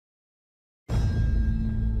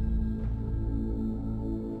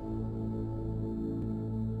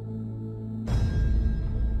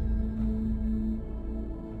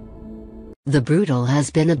The Brutale has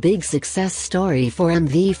been a big success story for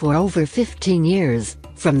MV for over 15 years,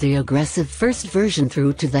 from the aggressive first version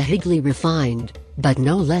through to the highly refined, but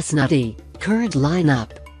no less nutty, current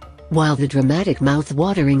lineup. While the dramatic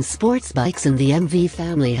mouth-watering sports bikes in the MV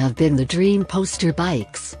family have been the dream poster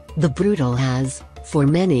bikes, the Brutale has, for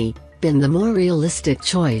many, been the more realistic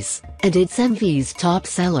choice, and it's MV's top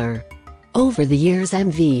seller. Over the years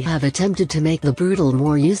MV have attempted to make the Brutale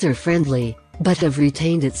more user-friendly, but have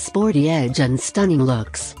retained its sporty edge and stunning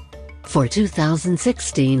looks. For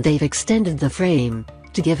 2016 they've extended the frame,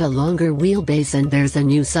 to give a longer wheelbase, and there's a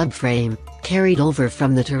new subframe, carried over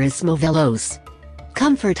from the Turismo Veloce.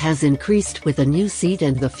 Comfort has increased with a new seat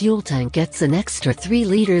and the fuel tank gets an extra 3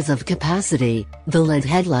 liters of capacity. The LED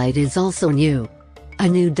headlight is also new. A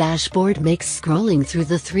new dashboard makes scrolling through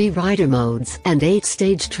the 3 rider modes and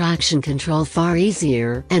 8-stage traction control far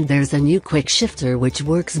easier, and there's a new quick shifter which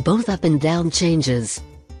works both up and down changes.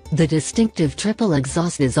 The distinctive triple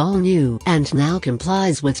exhaust is all new and now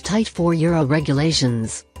complies with tight 4 Euro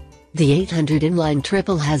regulations. The 800 inline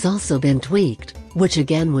triple has also been tweaked, which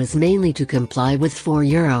again was mainly to comply with 4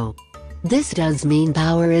 Euro. This does mean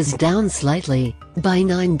power is down slightly, by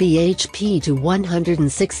 9 bhp to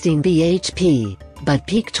 116 bhp, but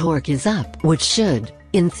peak torque is up, which should,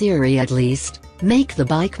 in theory at least, make the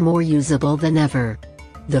bike more usable than ever.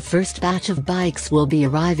 The first batch of bikes will be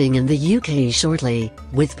arriving in the UK shortly,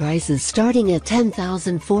 with prices starting at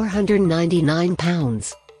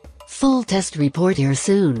 £10,499. Full test report here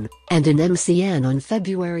soon, and in MCN on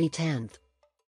February 10th.